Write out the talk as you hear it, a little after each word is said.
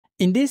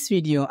In this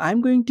video, I'm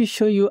going to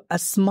show you a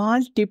small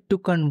tip to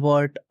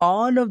convert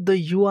all of the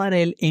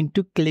URL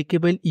into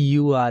clickable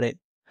URL.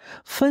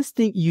 First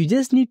thing, you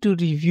just need to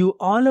review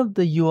all of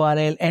the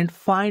URL and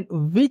find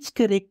which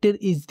character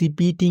is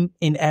repeating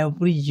in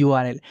every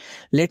URL.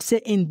 Let's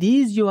say in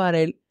these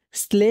URL,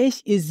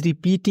 slash is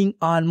repeating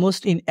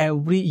almost in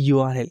every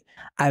URL.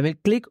 I will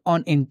click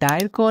on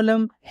entire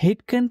column,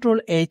 hit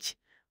Ctrl H.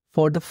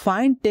 For the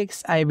find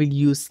text, I will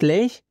use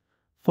slash.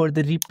 For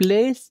the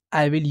replace,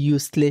 I will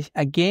use slash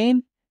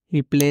again,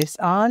 replace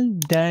all,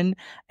 done.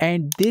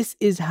 And this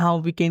is how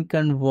we can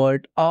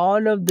convert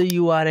all of the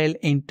URL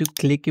into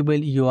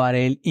clickable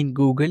URL in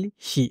Google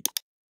Sheet.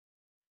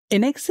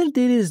 In Excel,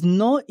 there is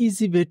no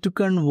easy way to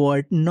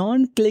convert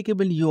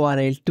non-clickable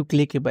URL to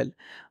clickable,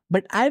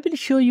 but I will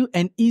show you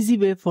an easy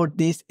way for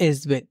this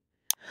as well.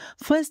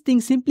 First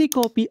thing, simply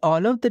copy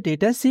all of the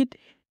dataset.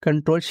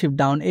 Ctrl Shift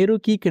down arrow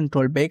key,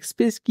 Ctrl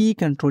backspace key,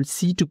 Ctrl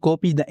C to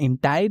copy the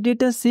entire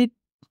dataset.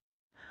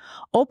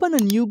 Open a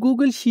new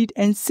Google Sheet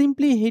and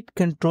simply hit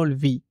Ctrl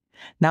V.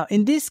 Now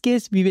in this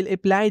case, we will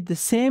apply the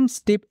same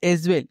step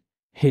as well.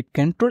 Hit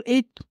Ctrl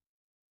 8.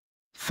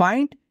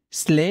 Find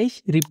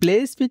slash,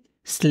 replace with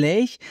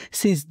slash,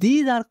 since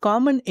these are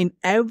common in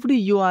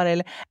every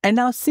URL, and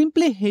now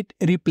simply hit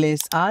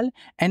replace all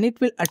and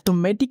it will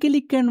automatically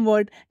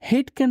convert.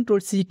 Hit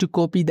Ctrl C to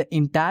copy the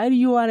entire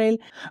URL.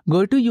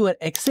 Go to your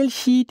Excel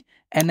sheet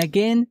and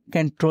again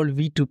Ctrl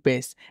V to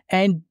paste.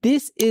 And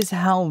this is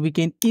how we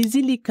can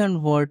easily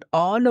convert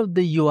all of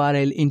the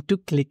URL into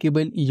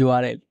clickable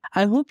URL.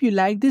 I hope you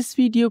like this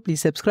video.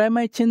 Please subscribe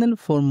my channel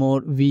for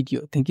more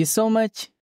video. Thank you so much.